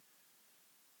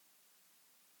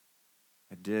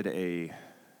did a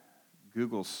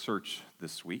Google search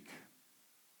this week,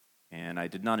 and I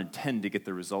did not intend to get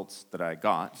the results that I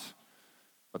got,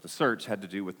 but the search had to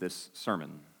do with this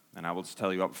sermon. And I will just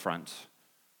tell you up front,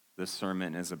 this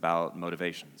sermon is about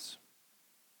motivations.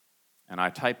 And I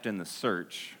typed in the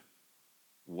search,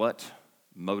 what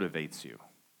motivates you?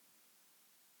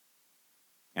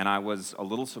 And I was a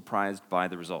little surprised by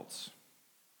the results,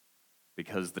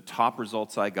 because the top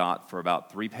results I got for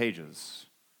about 3 pages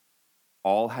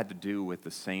all had to do with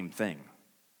the same thing,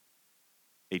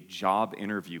 a job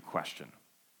interview question.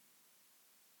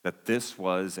 That this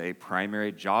was a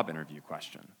primary job interview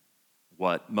question.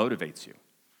 What motivates you?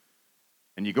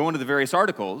 And you go into the various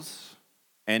articles,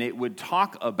 and it would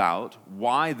talk about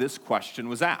why this question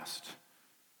was asked.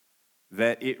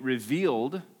 That it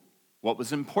revealed what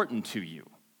was important to you.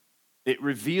 It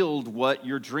revealed what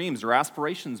your dreams or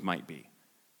aspirations might be.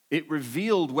 It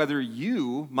revealed whether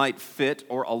you might fit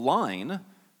or align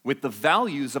with the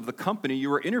values of the company you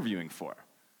were interviewing for.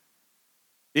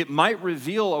 It might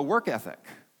reveal a work ethic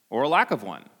or a lack of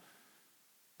one.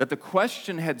 That the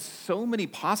question had so many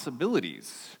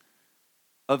possibilities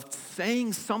of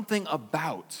saying something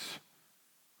about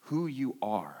who you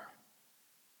are.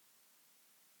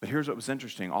 But here's what was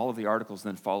interesting. All of the articles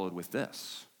then followed with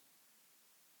this.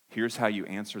 Here's how you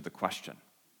answer the question.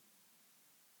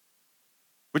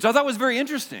 Which I thought was very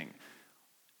interesting.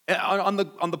 On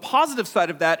the positive side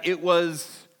of that, it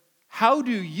was, how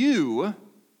do you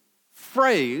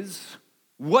phrase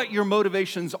what your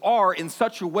motivations are in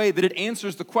such a way that it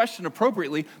answers the question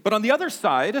appropriately? But on the other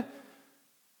side,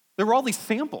 there were all these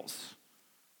samples.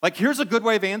 Like, here's a good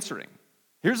way of answering.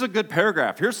 Here's a good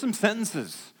paragraph. Here's some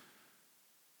sentences.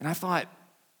 And I thought,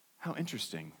 how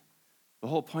interesting. The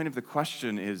whole point of the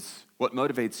question is what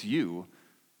motivates you,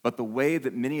 but the way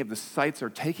that many of the sites are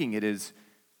taking it is,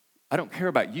 I don't care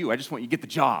about you, I just want you to get the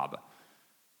job.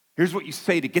 Here's what you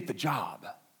say to get the job.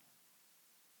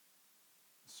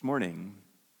 This morning,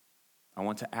 I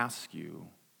want to ask you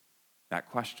that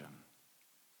question.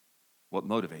 What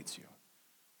motivates you?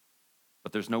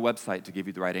 But there's no website to give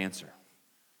you the right answer,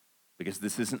 because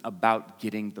this isn't about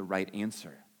getting the right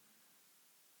answer.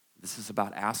 This is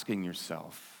about asking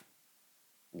yourself,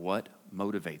 what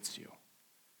motivates you?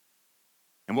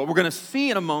 And what we're going to see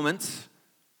in a moment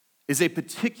is a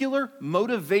particular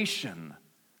motivation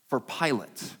for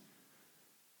Pilate.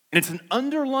 And it's an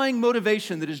underlying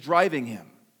motivation that is driving him.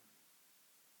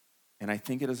 And I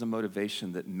think it is a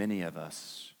motivation that many of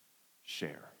us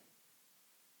share.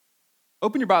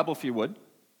 Open your Bible, if you would,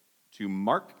 to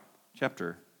Mark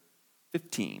chapter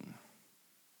 15.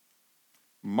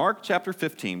 Mark chapter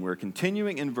 15, we're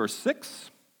continuing in verse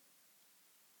 6.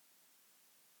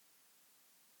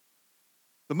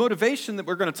 The motivation that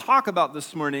we're going to talk about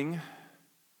this morning,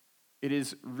 it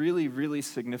is really, really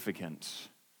significant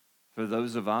for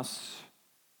those of us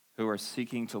who are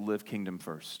seeking to live kingdom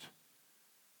first.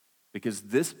 Because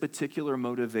this particular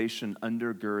motivation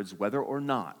undergirds whether or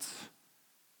not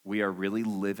we are really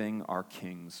living our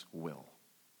King's will.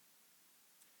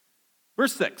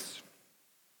 Verse 6.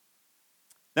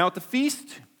 Now at the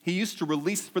feast, he used to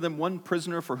release for them one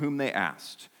prisoner for whom they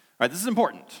asked. All right, this is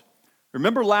important.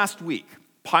 Remember last week,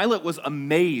 Pilate was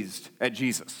amazed at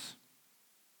Jesus.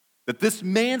 That this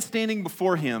man standing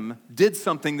before him did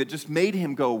something that just made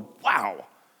him go, wow.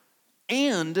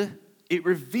 And it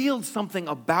revealed something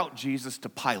about Jesus to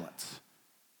Pilate.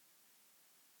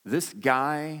 This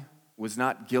guy was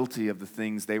not guilty of the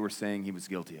things they were saying he was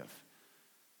guilty of.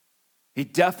 He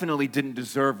definitely didn't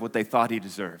deserve what they thought he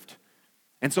deserved.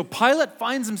 And so Pilate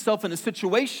finds himself in a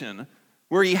situation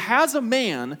where he has a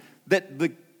man that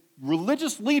the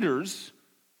religious leaders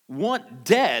want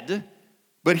dead,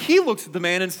 but he looks at the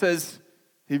man and says,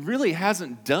 he really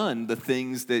hasn't done the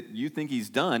things that you think he's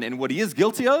done, and what he is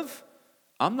guilty of,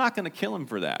 I'm not going to kill him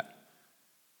for that.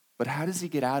 But how does he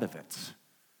get out of it?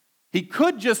 He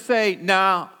could just say,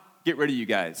 nah, get rid of you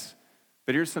guys.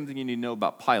 But here's something you need to know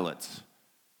about Pilate.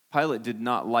 Pilate did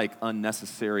not like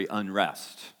unnecessary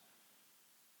unrest.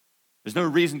 There's no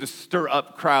reason to stir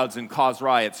up crowds and cause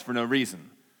riots for no reason.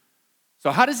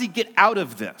 So how does he get out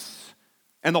of this?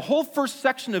 And the whole first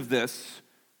section of this,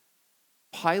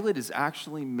 Pilate is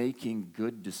actually making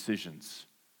good decisions.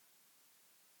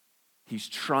 He's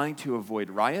trying to avoid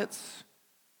riots.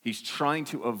 He's trying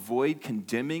to avoid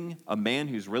condemning a man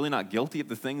who's really not guilty of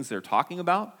the things they're talking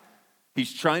about.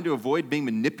 He's trying to avoid being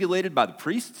manipulated by the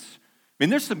priests. I mean,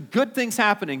 there's some good things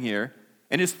happening here.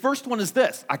 And his first one is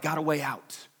this: I got a way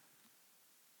out.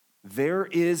 There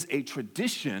is a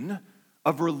tradition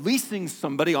of releasing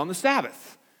somebody on the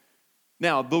Sabbath.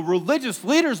 Now, the religious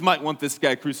leaders might want this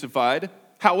guy crucified.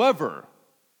 However,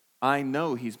 I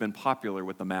know he's been popular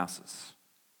with the masses.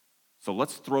 So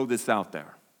let's throw this out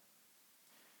there.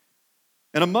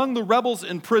 And among the rebels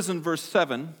in prison, verse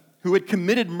 7, who had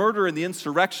committed murder in the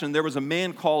insurrection, there was a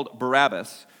man called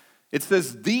Barabbas. It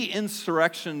says the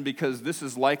insurrection because this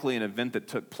is likely an event that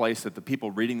took place that the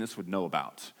people reading this would know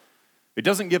about. It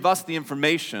doesn't give us the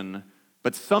information,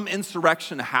 but some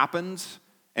insurrection happened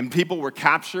and people were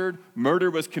captured, murder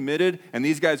was committed, and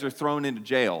these guys are thrown into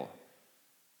jail.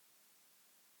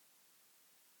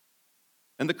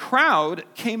 And the crowd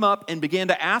came up and began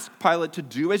to ask Pilate to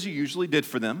do as he usually did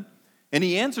for them. And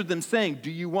he answered them saying,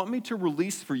 "Do you want me to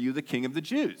release for you the king of the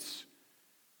Jews?"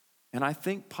 And I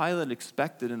think Pilate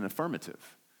expected an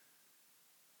affirmative.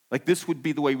 Like this would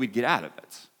be the way we'd get out of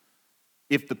it.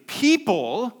 If the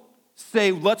people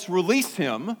say, let's release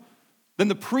him, then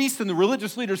the priests and the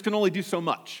religious leaders can only do so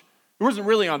much. It wasn't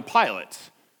really on Pilate.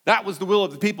 That was the will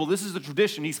of the people. This is the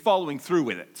tradition. He's following through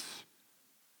with it.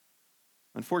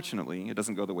 Unfortunately, it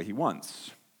doesn't go the way he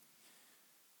wants.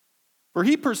 For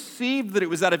he perceived that it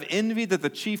was out of envy that the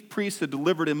chief priests had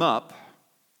delivered him up,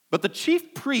 but the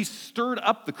chief priests stirred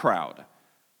up the crowd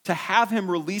to have him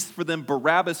release for them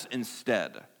Barabbas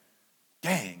instead.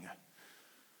 Dang.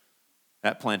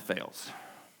 That plan fails.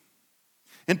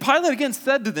 And Pilate again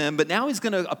said to them, but now he's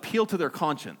going to appeal to their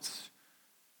conscience.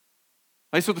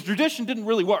 So the tradition didn't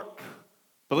really work,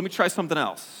 but let me try something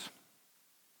else.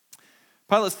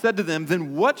 Pilate said to them,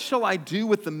 then what shall I do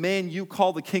with the man you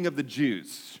call the king of the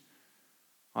Jews?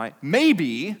 All right,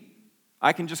 maybe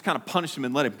I can just kind of punish him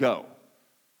and let him go.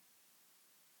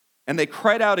 And they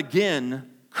cried out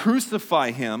again,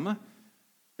 crucify him.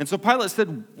 And so Pilate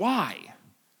said, why?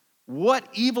 What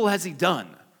evil has he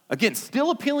done? Again,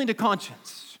 still appealing to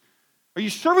conscience. Are you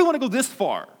sure we want to go this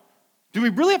far? Do we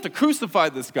really have to crucify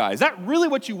this guy? Is that really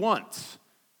what you want?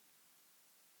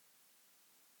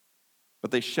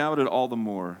 But they shouted all the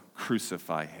more,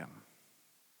 crucify him.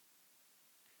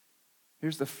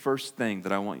 Here's the first thing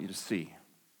that I want you to see.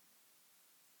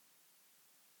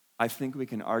 I think we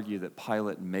can argue that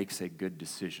Pilate makes a good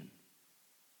decision.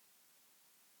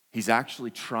 He's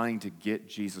actually trying to get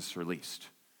Jesus released.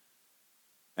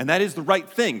 And that is the right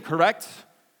thing, correct?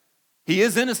 He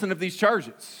is innocent of these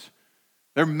charges.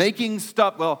 They're making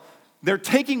stuff, they're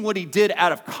taking what he did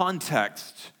out of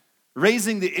context,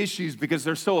 raising the issues because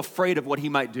they're so afraid of what he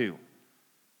might do.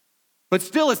 But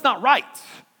still, it's not right.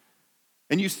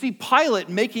 And you see Pilate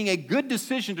making a good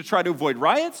decision to try to avoid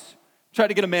riots, try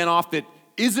to get a man off that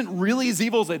isn't really as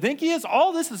evil as they think he is.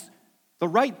 All this is the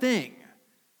right thing.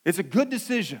 It's a good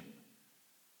decision.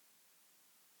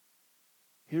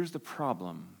 Here's the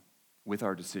problem with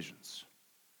our decisions.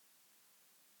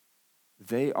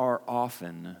 They are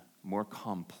often more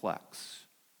complex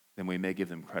than we may give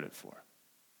them credit for.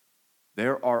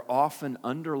 There are often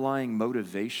underlying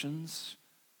motivations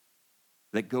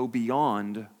that go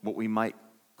beyond what we might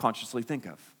consciously think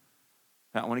of.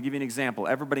 Now, I want to give you an example.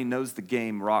 Everybody knows the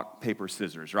game rock, paper,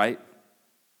 scissors, right?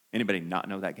 Anybody not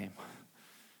know that game?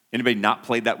 Anybody not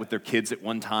played that with their kids at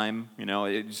one time?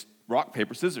 It's rock,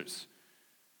 paper, scissors.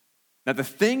 Now, the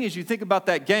thing is, you think about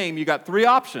that game, you got three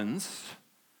options.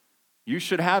 You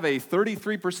should have a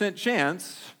 33%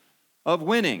 chance of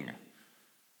winning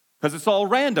because it's all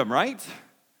random, right?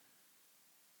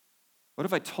 What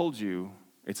if I told you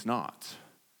it's not?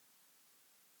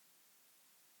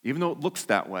 Even though it looks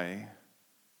that way,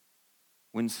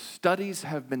 when studies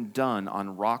have been done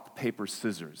on rock, paper,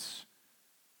 scissors,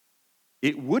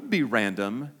 it would be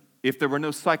random if there were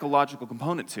no psychological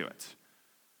component to it.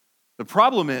 The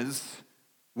problem is,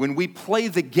 when we play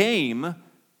the game,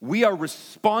 we are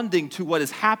responding to what is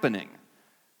happening.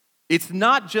 It's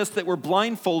not just that we're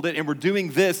blindfolded and we're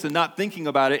doing this and not thinking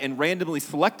about it and randomly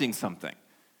selecting something.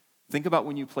 Think about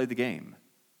when you play the game.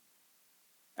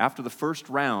 After the first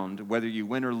round, whether you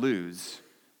win or lose,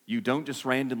 you don't just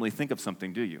randomly think of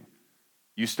something, do you?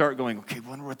 You start going, okay, I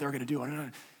wonder what they're going to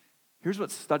do. Here's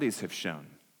what studies have shown.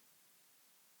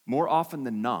 More often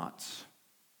than not,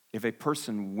 if a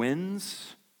person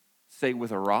wins, say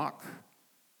with a rock,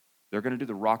 they're going to do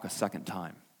the rock a second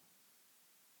time.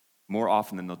 More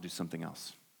often than they'll do something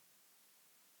else.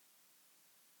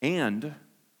 And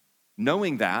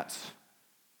knowing that,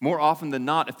 more often than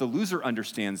not, if the loser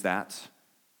understands that,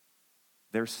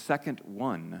 their second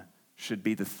one should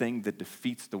be the thing that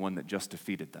defeats the one that just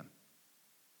defeated them.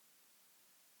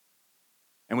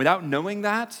 And without knowing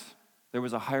that, there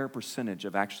was a higher percentage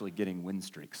of actually getting win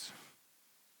streaks.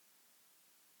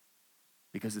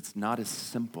 Because it's not as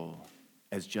simple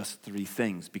as just three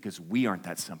things, because we aren't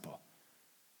that simple.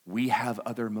 We have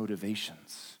other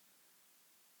motivations.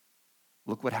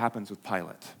 Look what happens with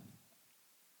Pilate.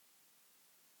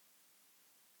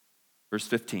 Verse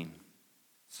 15.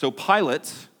 So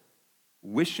Pilate,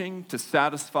 wishing to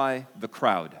satisfy the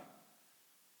crowd,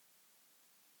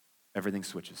 everything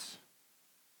switches.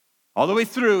 All the way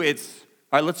through, it's,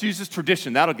 all right, let's use this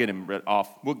tradition. That'll get him off.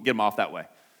 We'll get him off that way.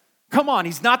 Come on,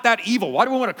 he's not that evil. Why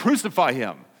do we want to crucify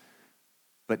him?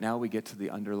 But now we get to the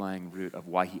underlying root of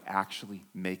why he actually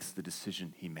makes the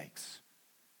decision he makes.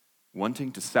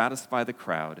 Wanting to satisfy the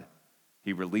crowd,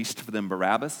 he released for them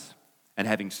Barabbas, and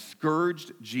having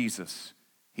scourged Jesus,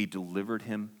 he delivered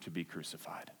him to be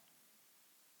crucified.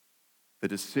 The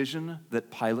decision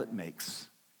that Pilate makes,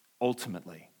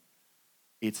 ultimately,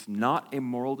 it's not a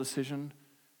moral decision.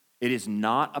 It is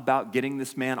not about getting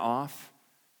this man off.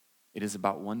 It is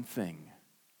about one thing: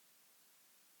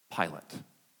 Pilate.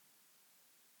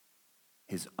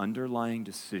 His underlying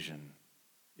decision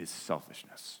is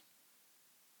selfishness.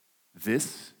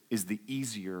 This is the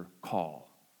easier call.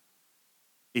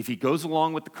 If he goes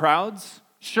along with the crowds,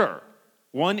 sure,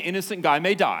 one innocent guy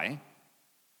may die,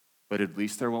 but at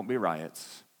least there won't be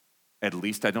riots. At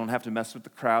least I don't have to mess with the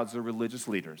crowds or religious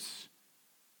leaders.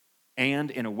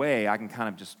 And in a way, I can kind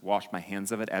of just wash my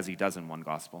hands of it, as he does in one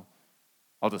gospel.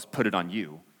 I'll just put it on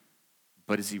you.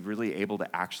 But is he really able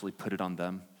to actually put it on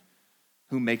them?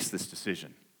 Who makes this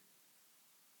decision?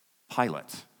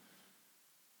 Pilate.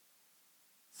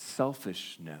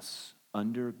 Selfishness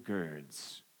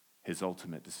undergirds his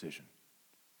ultimate decision.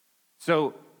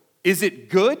 So, is it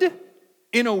good?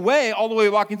 In a way, all the way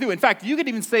walking through. In fact, you could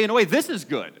even say in a way, this is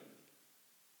good.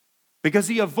 Because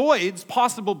he avoids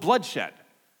possible bloodshed.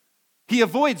 He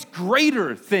avoids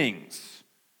greater things.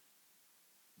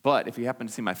 But if you happen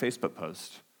to see my Facebook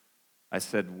post, I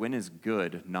said, when is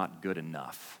good not good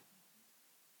enough?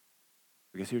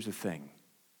 Because here's the thing.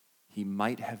 He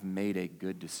might have made a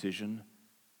good decision.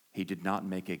 He did not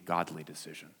make a godly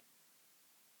decision.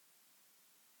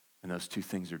 And those two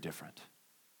things are different.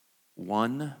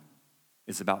 One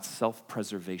is about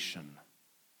self-preservation.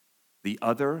 The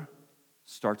other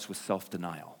starts with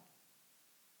self-denial.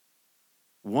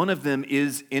 One of them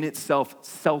is in itself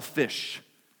selfish.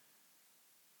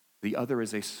 The other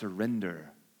is a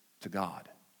surrender to God.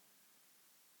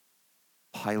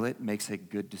 Pilate makes a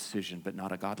good decision, but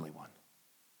not a godly one.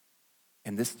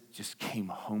 And this just came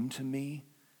home to me.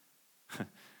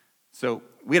 So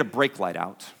we had a brake light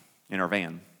out in our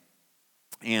van.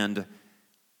 And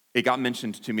it got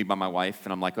mentioned to me by my wife.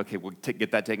 And I'm like, okay, we'll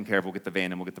get that taken care of. We'll get the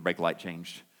van and we'll get the brake light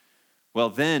changed. Well,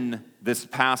 then this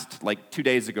past 2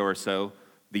 days ago or so,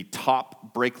 the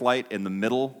top brake light in the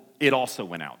middle, it also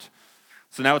went out.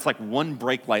 So now it's like one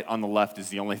brake light on the left is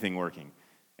the only thing working.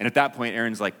 And at that point,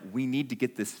 Aaron's like, we need to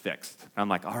get this fixed. And I'm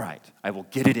like, all right, I will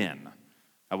get it in.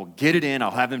 I will get it in.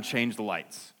 I'll have them change the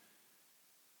lights.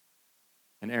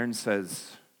 And Aaron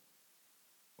says,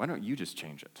 why don't you just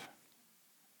change it?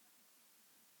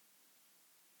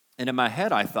 And in my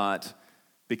head, I thought,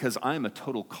 because I'm a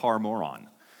total car moron,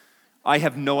 I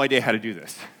have no idea how to do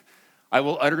this. I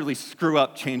will utterly screw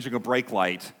up changing a brake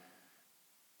light.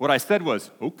 What I said was,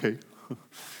 okay.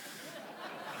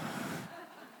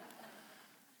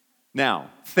 Now,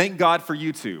 thank God for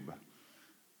YouTube.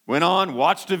 Went on,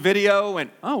 watched a video,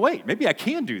 and oh wait, maybe I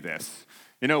can do this.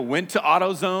 Went to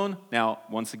AutoZone. Now,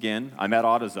 once again, I'm at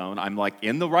AutoZone. I'm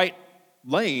in the right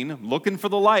lane, looking for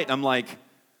the light. I'm like,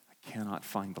 I cannot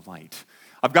find the light.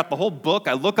 I've got the whole book.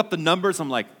 I look up the numbers. I'm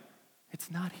like,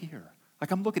 it's not here.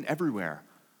 I'm looking everywhere.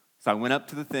 So I went up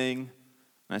to the thing,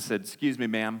 and I said, excuse me,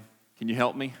 ma'am, can you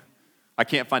help me? I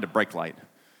can't find a brake light.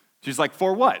 She's like,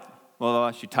 for what?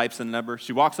 Well, she types in the number.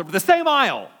 She walks over the same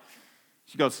aisle.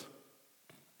 She goes,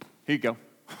 here you go.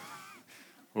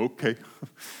 Okay.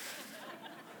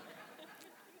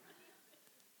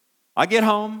 I get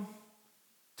home.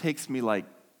 Takes me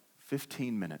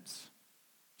 15 minutes.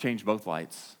 Change both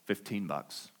lights,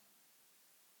 $15.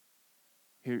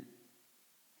 Here.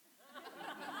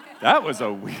 That was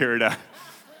a weird.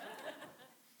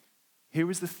 Here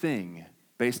was the thing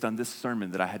based on this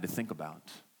sermon that I had to think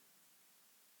about.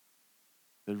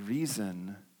 The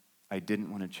reason I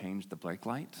didn't want to change the brake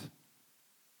light,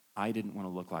 I didn't want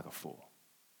to look like a fool.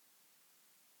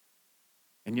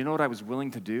 And you know what I was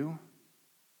willing to do?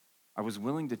 I was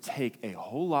willing to take a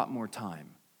whole lot more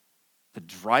time to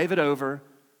drive it over,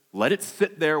 let it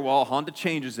sit there while Honda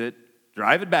changes it,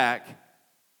 drive it back.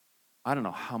 I don't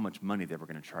know how much money they were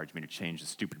going to charge me to change the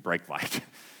stupid brake light,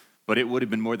 but it would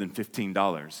have been more than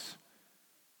 $15.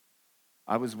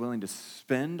 I was willing to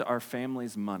spend our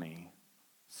family's money,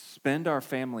 spend our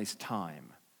family's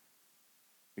time,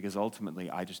 because ultimately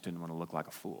I just didn't want to look like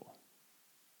a fool.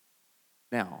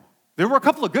 Now, there were a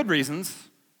couple of good reasons.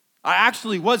 I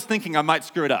actually was thinking I might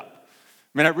screw it up.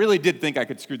 I really did think I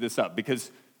could screw this up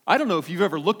because I don't know if you've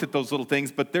ever looked at those little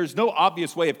things, but there's no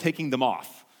obvious way of taking them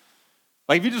off.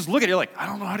 Like if you just look at it, you're like, I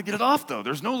don't know how to get it off though.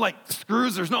 There's no like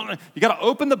screws, you got to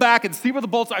open the back and see where the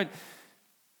bolts are.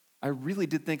 I really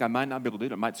did think I might not be able to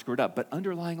do it. I might screw it up. But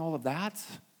underlying all of that,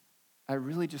 I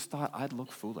really just thought I'd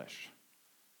look foolish.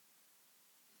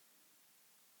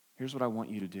 Here's what I want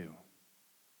you to do.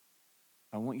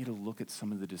 I want you to look at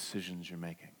some of the decisions you're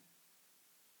making.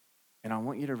 And I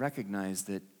want you to recognize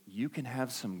that you can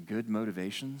have some good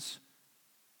motivations,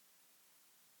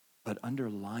 but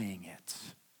underlying it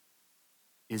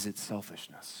is its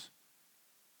selfishness.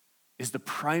 Is the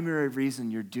primary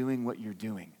reason you're doing what you're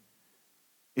doing.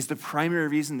 Is the primary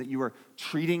reason that you are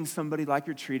treating somebody like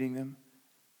you're treating them,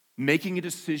 making a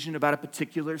decision about a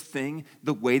particular thing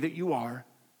the way that you are,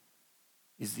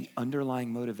 is the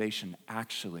underlying motivation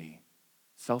actually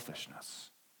selfishness?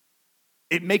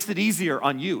 It makes it easier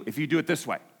on you if you do it this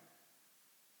way.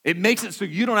 It makes it so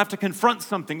you don't have to confront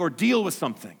something or deal with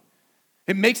something.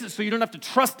 It makes it so you don't have to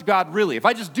trust God really. If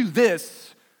I just do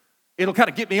this, it'll kind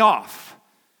of get me off.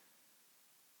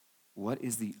 What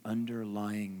is the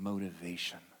underlying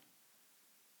motivation?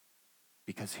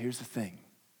 Because here's the thing.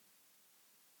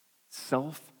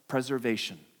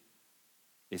 Self-preservation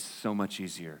is so much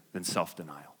easier than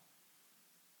self-denial.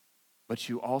 But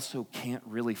you also can't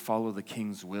really follow the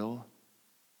King's will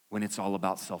when it's all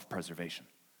about self-preservation.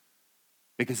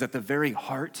 Because at the very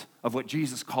heart of what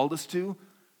Jesus called us to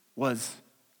was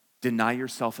deny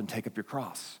yourself and take up your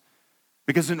cross.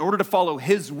 Because in order to follow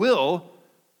his will,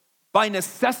 by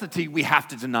necessity, we have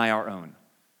to deny our own.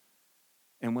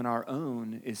 And when our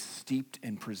own is steeped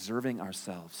in preserving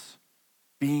ourselves,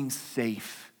 being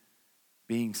safe,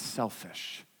 being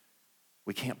selfish,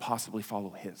 we can't possibly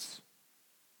follow his.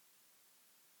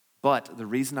 But the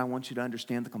reason I want you to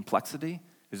understand the complexity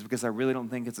is because I really don't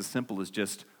think it's as simple as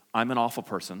just, I'm an awful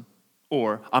person,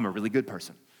 or I'm a really good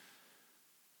person.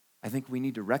 I think we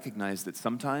need to recognize that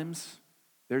sometimes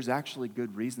there's actually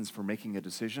good reasons for making a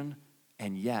decision,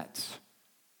 and yet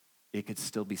it could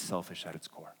still be selfish at its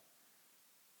core.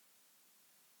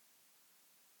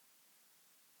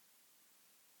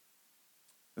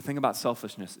 The thing about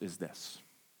selfishness is this.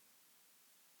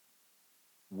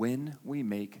 When we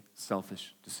make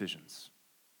selfish decisions,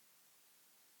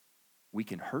 we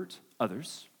can hurt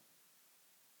others.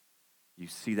 You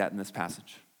see that in this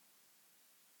passage.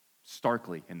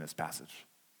 Starkly in this passage.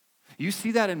 You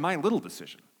see that in my little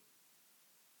decision.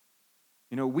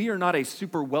 You know, we are not a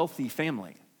super wealthy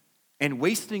family. And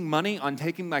wasting money on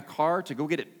taking my car to go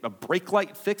get a brake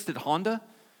light fixed at Honda,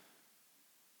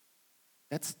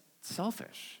 that's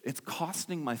selfish. It's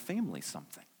costing my family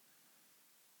something.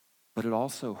 But it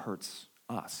also hurts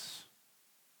us.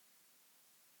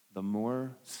 The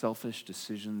more selfish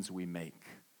decisions we make,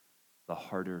 the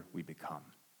harder we become.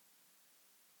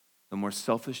 The more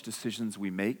selfish decisions we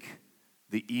make,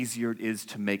 the easier it is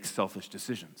to make selfish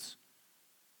decisions.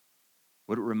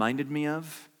 What it reminded me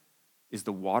of is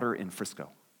the water in Frisco.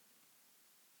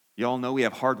 You all know we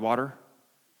have hard water.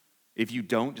 If you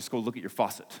don't, just go look at your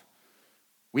faucet.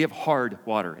 We have hard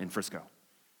water in Frisco.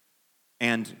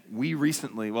 And we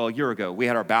recently, a year ago, we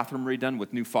had our bathroom redone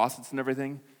with new faucets and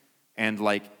everything. And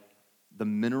like the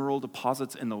mineral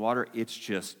deposits in the water, it's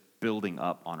just building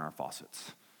up on our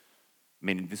faucets. I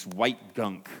mean, this white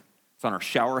gunk. It's on our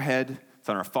shower head. It's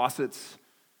on our faucets.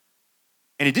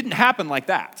 And it didn't happen like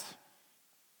that.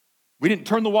 We didn't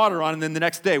turn the water on and then the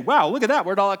next day, wow, look at that.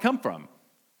 Where'd all that come from?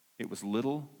 It was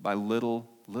little by little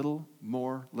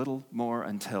more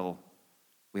until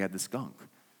we had this gunk.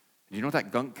 And you know what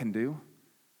that gunk can do?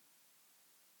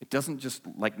 It doesn't just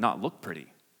like not look pretty.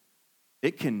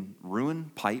 It can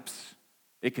ruin pipes.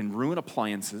 It can ruin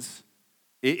appliances.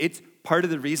 It's part of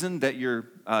the reason that your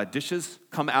dishes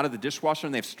come out of the dishwasher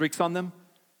and they have streaks on them.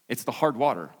 It's the hard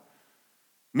water.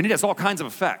 I mean, it has all kinds of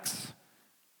effects,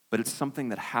 but it's something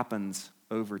that happens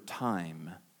over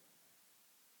time.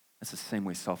 That's the same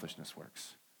way selfishness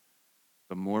works.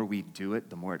 The more we do it,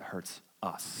 the more it hurts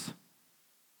us.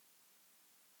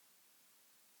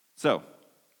 So,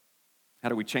 how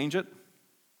do we change it?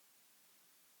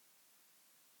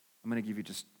 I'm going to give you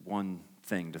just one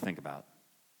thing to think about.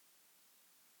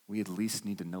 We at least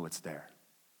need to know it's there.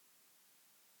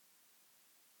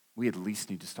 We at least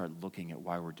need to start looking at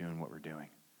why we're doing what we're doing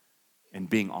and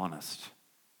being honest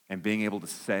and being able to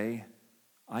say,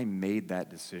 I made that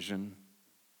decision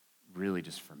really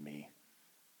just for me.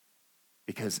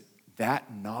 Because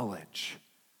that knowledge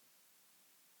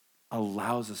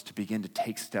allows us to begin to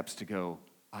take steps to go,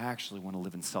 I actually want to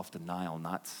live in self-denial,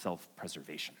 not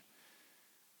self-preservation.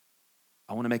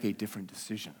 I want to make a different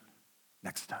decision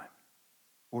next time,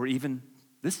 or even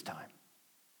this time.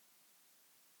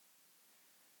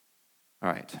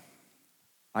 All right.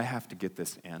 I have to get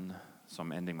this in, so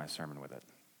I'm ending my sermon with it.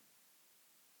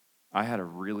 I had a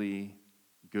really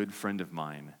good friend of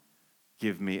mine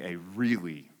give me a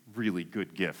really, really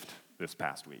good gift this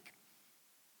past week.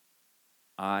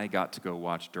 I got to go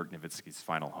watch Dirk Nowitzki's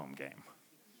final home game.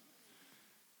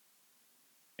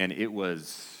 And it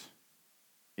was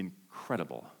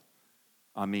incredible.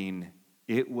 I mean,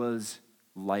 it was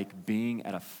like being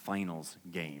at a finals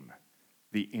game,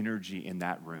 the energy in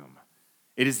that room.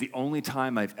 It is the only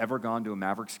time I've ever gone to a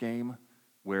Mavericks game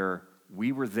where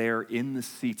we were there in the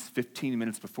seats 15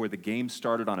 minutes before the game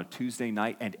started on a Tuesday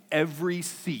night, and every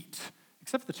seat,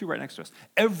 except for the two right next to us,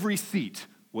 every seat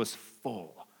was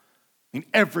full. I mean,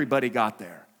 everybody got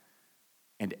there.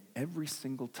 And every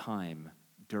single time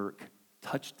Dirk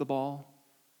touched the ball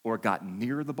or got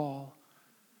near the ball,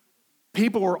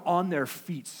 people were on their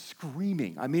feet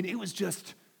screaming. I mean, it was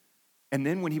just, and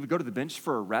then when he would go to the bench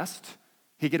for a rest,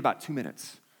 he'd get about 2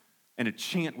 minutes, and a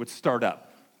chant would start up.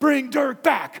 Bring Dirk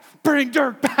back, bring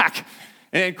Dirk back.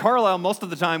 And Carlisle, most of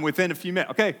the time, within a few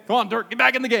minutes, okay, come on, Dirk, get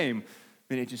back in the game.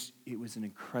 And it was an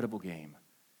incredible game.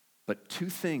 But two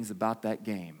things about that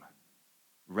game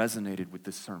resonated with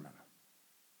this sermon.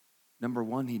 Number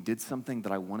one, he did something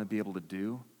that I want to be able to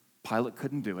do. Pilate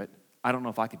couldn't do it. I don't know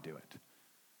if I could do it.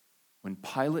 When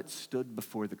Pilate stood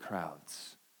before the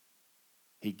crowds,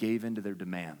 he gave in to their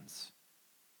demands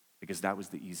because that was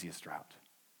the easiest route.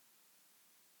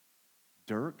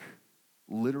 Dirk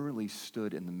literally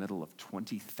stood in the middle of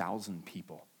 20,000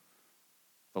 people.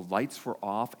 The lights were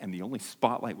off and the only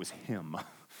spotlight was him.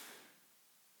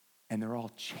 And they're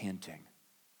all chanting,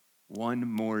 "One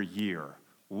more year,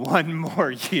 one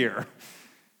more year."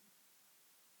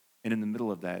 And in the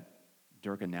middle of that,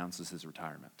 Dirk announces his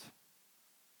retirement.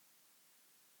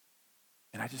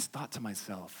 And I just thought to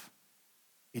myself,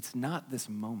 it's not this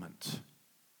moment.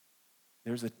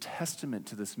 There's a testament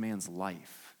to this man's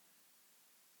life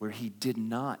where he did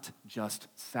not just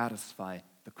satisfy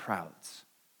the crowds.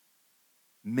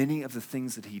 Many of the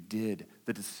things that he did,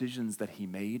 the decisions that he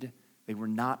made, they were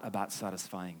not about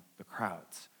satisfying the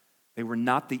crowds. They were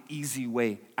not the easy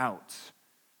way out.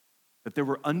 But there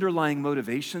were underlying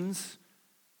motivations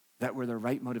that were the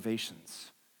right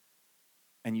motivations.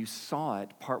 And you saw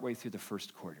it partway through the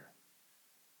first quarter.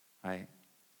 Right?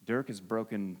 Dirk has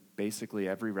broken basically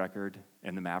every record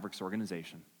in the Mavericks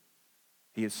organization.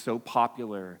 He is so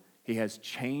popular, he has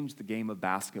changed the game of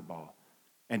basketball.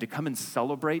 And to come and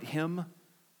celebrate him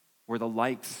were the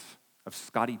likes of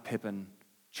Scottie Pippen,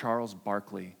 Charles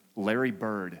Barkley, Larry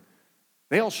Bird.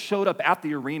 They all showed up at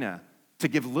the arena to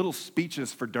give little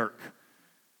speeches for Dirk.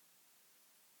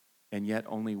 And yet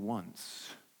only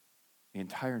once, the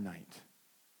entire night,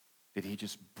 did he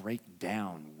just break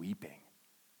down weeping.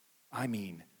 I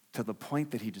mean, to the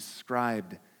point that he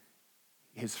described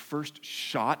his first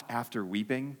shot after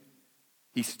weeping.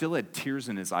 He still had tears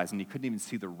in his eyes, and he couldn't even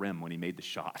see the rim when he made the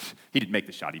shot. He didn't make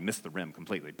the shot. He missed the rim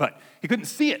completely, but he couldn't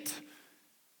see it.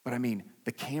 But I mean,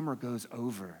 the camera goes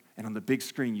over, and on the big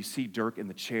screen, you see Dirk in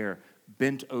the chair,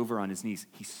 bent over on his knees.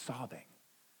 He's sobbing.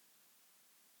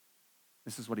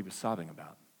 This is what he was sobbing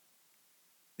about.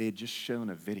 They had just shown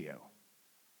a video.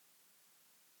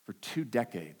 For 2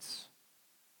 decades,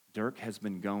 Dirk has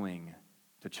been going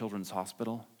to Children's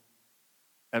Hospital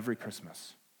every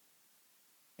Christmas.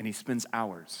 And he spends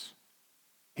hours.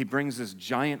 He brings this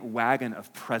giant wagon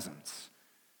of presents.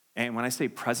 And when I say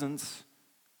presents,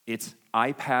 it's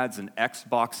iPads and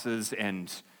Xboxes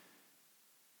and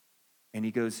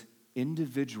he goes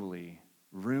individually,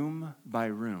 room by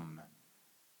room,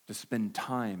 to spend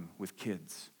time with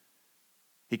kids.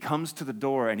 He comes to the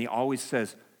door and he always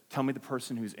says, "Tell me the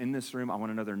person who's in this room. I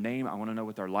want to know their name. I want to know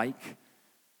what they're like,"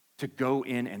 to go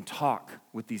in and talk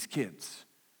with these kids.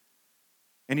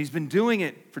 And he's been doing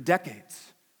it for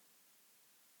decades.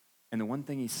 And the one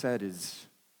thing he said is,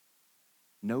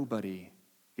 nobody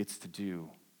gets to do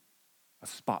a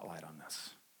spotlight on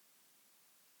this.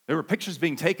 There were pictures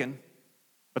being taken,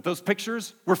 but those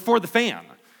pictures were for the fan.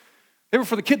 They were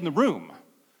for the kid in the room.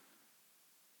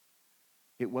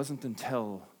 It wasn't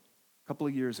until a couple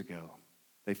of years ago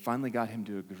they finally got him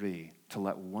to agree to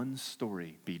let one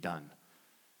story be done.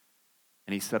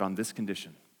 And he said, on this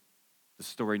condition, the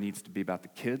story needs to be about the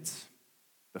kids,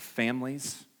 the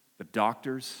families, the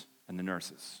doctors, and the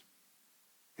nurses,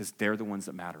 because they're the ones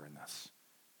that matter in this.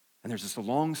 And there's this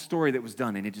long story that was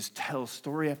done, and it just tells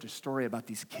story after story about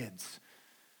these kids.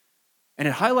 And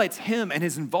it highlights him and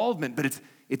his involvement, but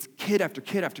it's kid after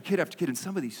kid after kid after kid, and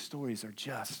some of these stories are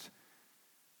just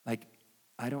like,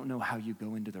 I don't know how you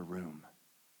go into the room.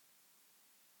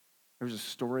 There was a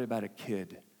story about a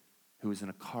kid who was in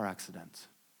a car accident.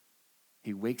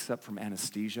 He wakes up from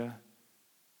anesthesia,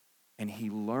 And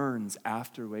he learns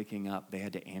after waking up they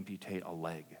had to amputate a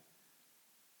leg.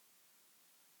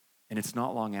 And it's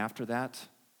not long after that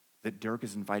Dirk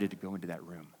is invited to go into that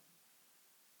room.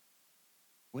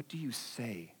 What do you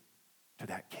say to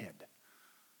that kid?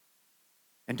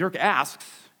 And Dirk asks,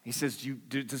 he says,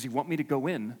 does he want me to go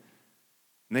in? And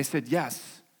they said,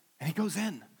 yes. And he goes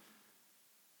in.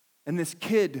 And this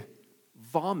kid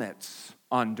vomits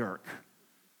on Dirk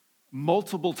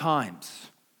multiple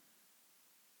times.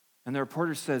 And the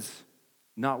reporter says,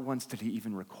 not once did he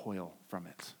even recoil from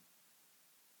it.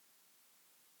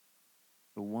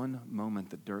 The one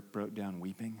moment that Dirk broke down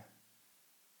weeping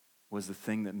was the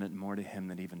thing that meant more to him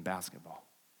than even basketball.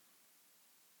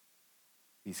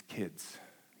 These kids,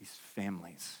 these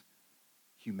families,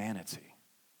 humanity.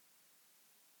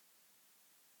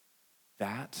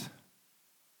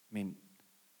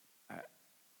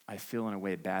 I feel in a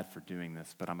way bad for doing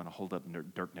this, but I'm going to hold up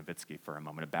Dirk Nowitzki for a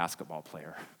moment, a basketball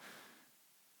player.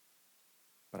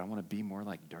 But I want to be more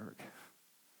like Dirk.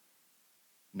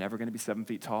 Never going to be 7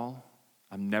 feet tall.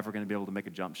 I'm never going to be able to make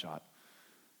a jump shot.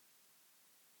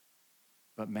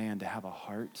 But man, to have a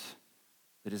heart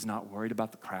that is not worried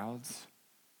about the crowds,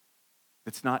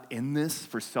 that's not in this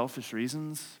for selfish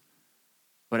reasons,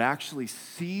 but actually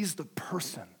sees the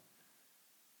person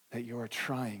that you're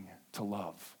trying to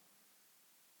love.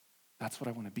 That's what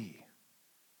I want to be.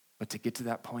 But to get to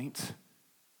that point,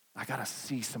 I got to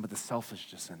see some of the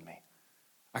selfishness in me.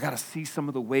 I got to see some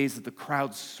of the ways that the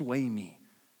crowds sway me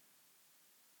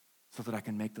so that I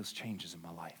can make those changes in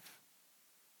my life.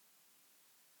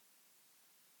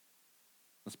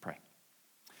 Let's pray.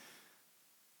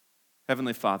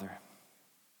 Heavenly Father,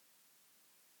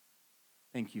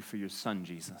 thank you for your Son,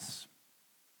 Jesus.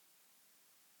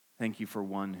 Thank you for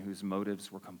one whose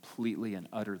motives were completely and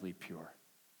utterly pure,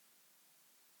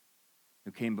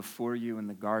 who came before you in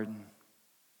the garden,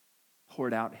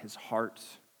 poured out his heart,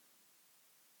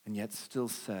 and yet still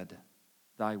said,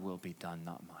 thy will be done,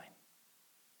 not mine.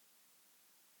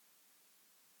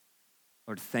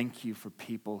 Lord, thank you for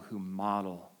people who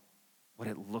model what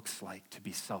it looks like to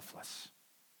be selfless.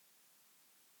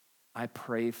 I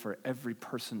pray for every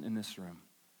person in this room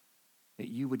that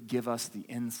you would give us the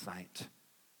insight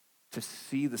to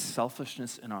see the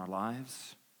selfishness in our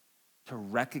lives, to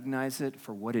recognize it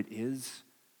for what it is,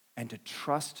 and to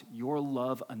trust your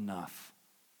love enough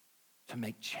to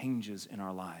make changes in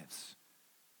our lives,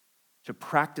 to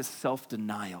practice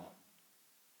self-denial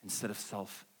instead of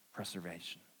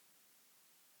self-preservation.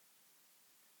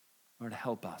 Lord,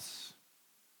 help us.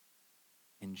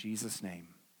 In Jesus' name,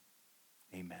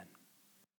 amen.